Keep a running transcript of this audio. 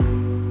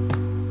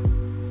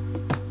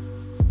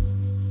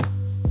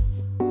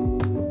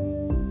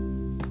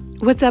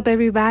What's up,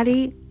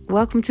 everybody?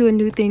 Welcome to A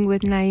New Thing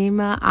with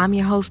Naima. I'm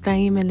your host,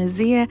 Naima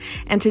Nazia,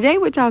 and today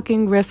we're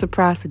talking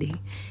reciprocity.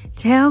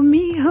 Tell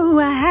me who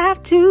I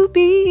have to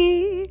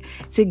be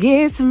to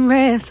get some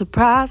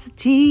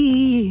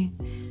reciprocity.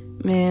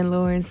 Man,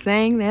 Lauren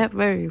sang that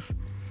verse.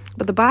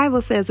 But the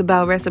Bible says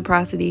about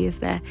reciprocity is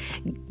that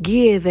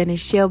give and it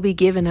shall be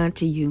given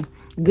unto you.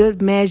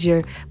 Good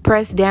measure,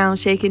 pressed down,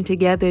 shaken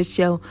together,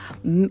 shall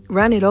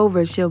run it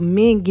over, shall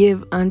men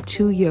give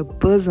unto your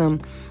bosom.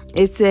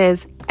 It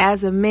says,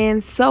 as a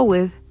man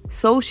soweth,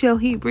 so shall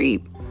he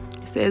reap.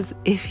 It says,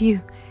 if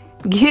you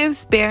give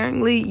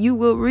sparingly, you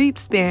will reap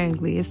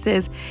sparingly. It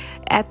says,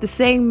 at the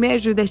same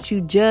measure that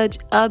you judge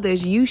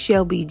others, you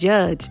shall be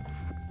judged.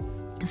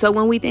 So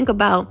when we think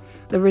about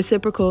the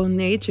reciprocal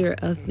nature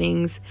of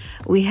things,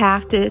 we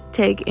have to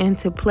take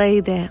into play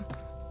that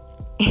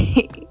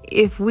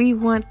if we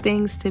want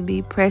things to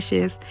be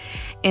precious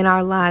in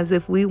our lives,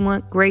 if we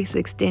want grace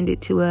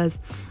extended to us,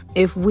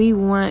 if we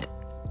want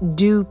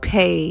due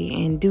pay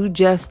and due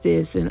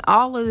justice and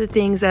all of the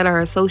things that are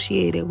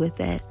associated with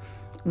that,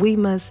 we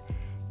must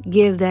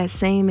give that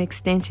same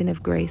extension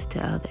of grace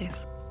to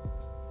others.